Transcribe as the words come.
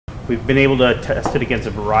We've been able to test it against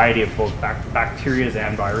a variety of both bacteria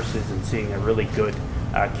and viruses and seeing a really good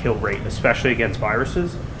kill rate, especially against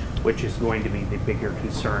viruses, which is going to be the bigger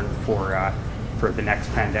concern for the next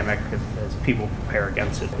pandemic as people prepare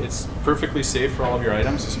against it. It's perfectly safe for all of your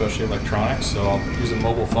items, especially electronics, so I'll use a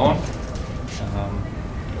mobile phone.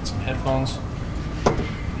 Got some headphones.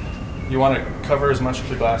 You want to cover as much of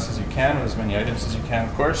the glass as you can, with as many items as you can,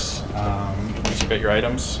 of course. Once you've got your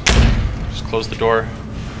items, just close the door.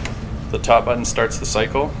 The top button starts the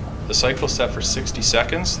cycle. The cycle is set for 60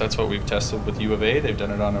 seconds. That's what we've tested with U of A. They've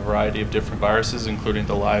done it on a variety of different viruses, including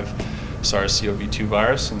the live SARS-CoV-2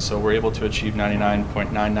 virus, and so we're able to achieve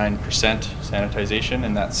 99.99% sanitization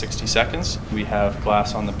in that 60 seconds. We have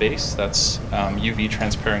glass on the base, that's UV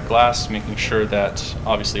transparent glass, making sure that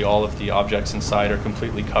obviously all of the objects inside are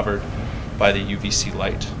completely covered by the UVC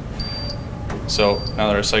light. So now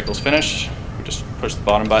that our cycle's finished, we just push the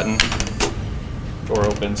bottom button, door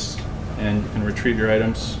opens, and you can retrieve your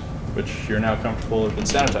items, which you're now comfortable have been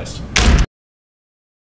sanitized.